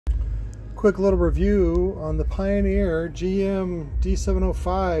quick little review on the Pioneer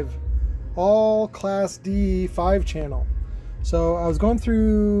GM-D9705 all Class D 5-channel. So I was going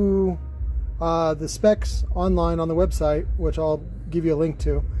through the specs online on the website, which I'll give you a link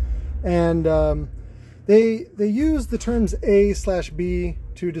to, and they use the terms A/B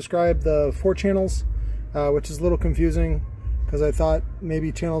to describe the 4 channels, which is a little confusing because I thought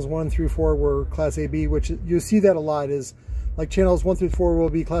maybe channels 1 through 4 were Class AB, which you see that a lot, is like channels 1 through 4 will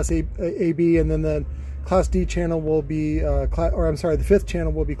be Class AB, and then the Class D channel will be, the 5th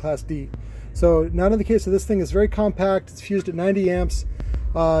channel will be Class D. So not in the case of this thing. It's very compact. It's fused at 90 amps.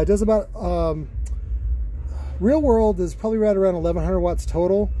 It does about, real world is probably right around 1100 watts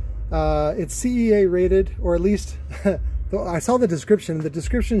total. It's CEA rated, or at least, I saw the description. The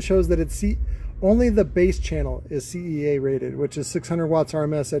description shows that it's only the base channel is CEA rated, which is 600 watts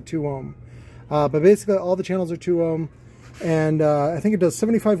RMS at 2 ohm. But basically all the channels are 2 ohm. And I think it does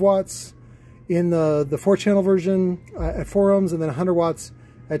 75 watts in the 4-channel version at 4 ohms, and then 100 watts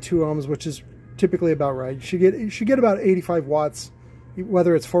at 2 ohms, which is typically about right. You should get about 85 watts,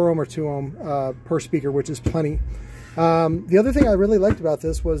 whether it's 4 ohm or 2 ohm per speaker, which is plenty. The other thing I really liked about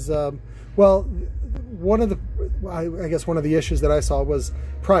this was, well, I guess one of the issues that I saw was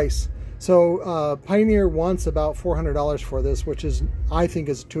price. So Pioneer wants about $400 for this, which is, I think,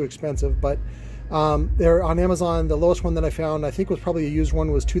 is too expensive, but they're on Amazon. The lowest one that I found, I think, was probably a used one,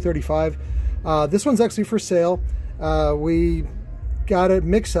 was $235. This one's actually for sale. We got a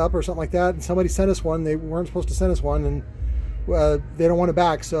mix-up or something like that, and somebody sent us one. They weren't supposed to send us one, and they don't want it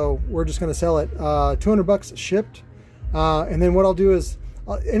back, so we're just going to sell it. $200 shipped. And then what I'll do is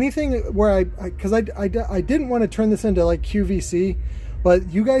anything where because I didn't want to turn this into like QVC, but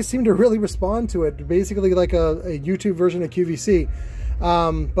you guys seem to really respond to it, basically like a YouTube version of QVC.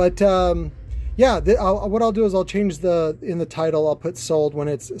 Yeah, what I'll do is I'll change in the title, I'll put sold when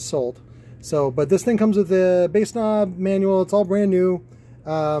it's sold. So, but this thing comes with the bass knob manual. It's all brand new.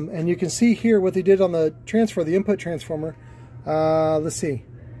 And you can see here what they did on the transfer, the input transformer. Let's see.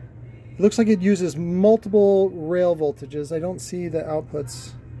 It looks like it uses multiple rail voltages. I don't see the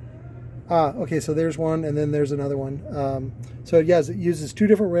outputs. Okay, so there's one, and then there's another one. So yes, it uses 2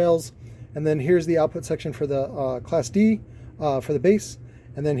 different rails, and then here's the output section for the Class D, for the bass.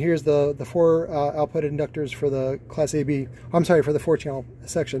 And then here's the 4 output inductors for the Class AB. I'm sorry, for the 4-channel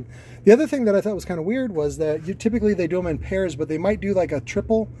section. The other thing that I thought was kind of weird was that typically they do them in pairs, but they might do like a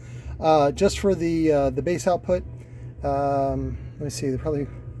triple just for the bass output. Let me see. They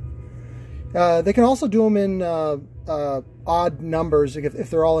can also do them in odd numbers if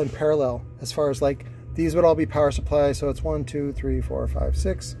they're all in parallel. As far as like these would all be power supply, so it's 1, 2, 3, 4, 5,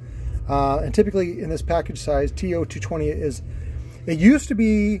 6. And typically in this package size, TO220 is. It used to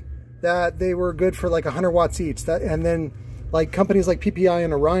be that they were good for like 100 watts each, and then like companies like PPI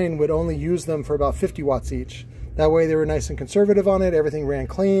and Orion would only use them for about 50 watts each. That way they were nice and conservative on it. Everything ran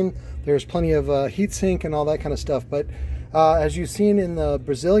clean. There's plenty of heat sink and all that kind of stuff. But as you've seen in the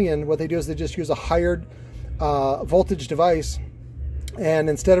Brazilian, what they do is they just use a higher voltage device, and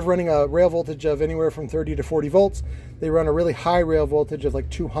instead of running a rail voltage of anywhere from 30 to 40 volts, they run a really high rail voltage of like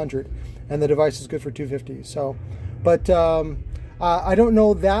 200, and the device is good for 250. So, but I don't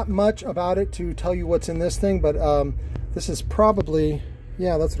know that much about it to tell you what's in this thing, but this is probably,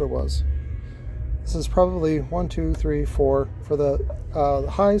 yeah, that's what it was. This is probably 1, 2, 3, 4 for the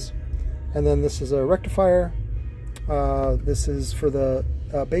highs, and then this is a rectifier. This is for the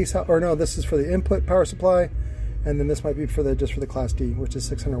bass, or no, this is for the input power supply, and then this might be for just for the Class D, which is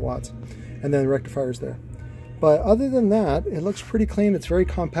 600 watts, and then the rectifier's there. But other than that, it looks pretty clean. It's very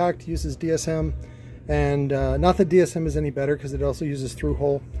compact, uses DSM. And not that DSM is any better, because it also uses through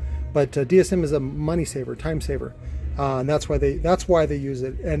hole, but DSM is a money saver, time saver, and that's why they use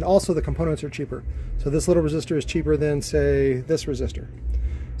it. And also the components are cheaper. So this little resistor is cheaper than, say, this resistor.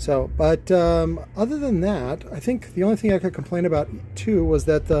 So, but other than that, I think the only thing I could complain about too was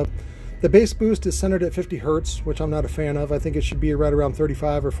that the bass boost is centered at 50 hertz, which I'm not a fan of. I think it should be right around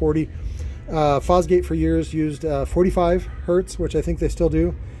 35 or 40. Fosgate for years used 45 hertz, which I think they still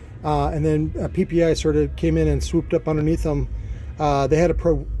do. And then PPI sort of came in and swooped up underneath them. They had a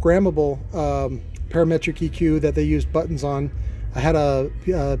programmable parametric EQ that they used buttons on. I had a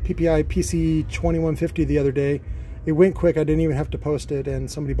PPI PC2150 the other day. It went quick. I didn't even have to post it, and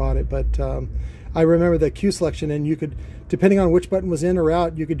somebody bought it. But I remember the Q selection, and you could, depending on which button was in or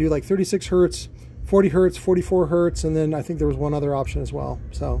out, you could do like 36 hertz, 40 hertz, 44 hertz, and then I think there was one other option as well.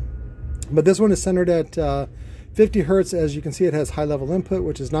 So, but this one is centered at 50 hertz. As you can see, it has high level input,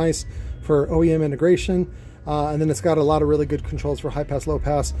 which is nice for OEM integration. And then it's got a lot of really good controls for high pass, low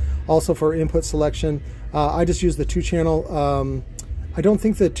pass, also for input selection. I just use the 2-channel I don't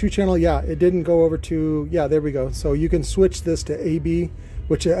think the 2-channel, yeah, it didn't go over to, yeah, there we go. So you can switch this to AB,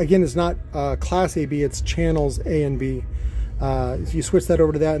 which again is not class AB, it's channels A and B. If you switch that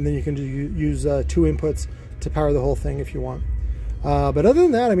over to that, and then you can use 2 inputs to power the whole thing if you want. But other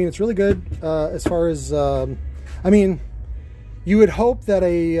than that, I mean, it's really good as far as, I mean, you would hope that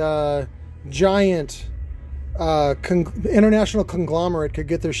a giant international conglomerate could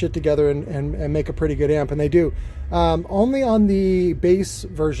get their shit together and make a pretty good amp, and they do. Only on the bass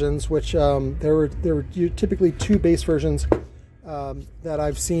versions, which there were typically 2 bass versions that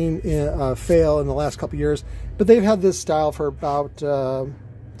I've seen fail in the last couple years, but they've had this style for about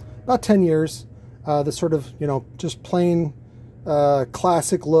 10 years. This sort of, you know, just plain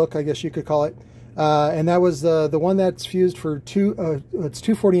classic look, I guess you could call it. And that was the one that's fused for it's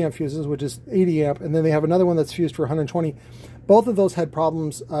 240 amp fuses, which is 80 amp, and then they have another one that's fused for 120. Both of those had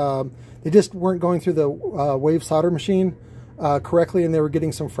problems. They just weren't going through the wave solder machine correctly, and they were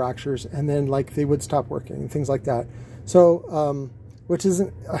getting some fractures, and then like they would stop working and things like that. So, which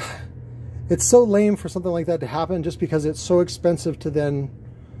isn't, it's so lame for something like that to happen, just because it's so expensive to then,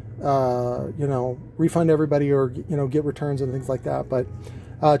 you know, refund everybody or, you know, get returns and things like that. But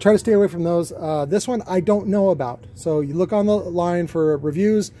try to stay away from those. This one I don't know about, so you look on the line for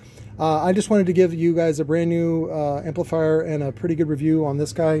reviews. I just wanted to give you guys a brand new amplifier and a pretty good review on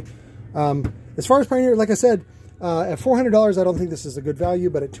this guy. As far as Pioneer, like I said, at $400 I don't think this is a good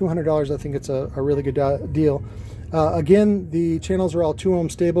value, but at $200 I think it's a really good deal. Again, the channels are all 2 ohm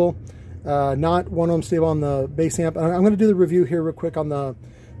stable, not 1 ohm stable on the bass amp. I'm going to do the review here real quick on the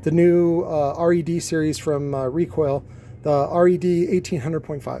new RED series from Recoil, the RED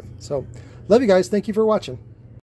 1800.5. So, love you guys. Thank you for watching.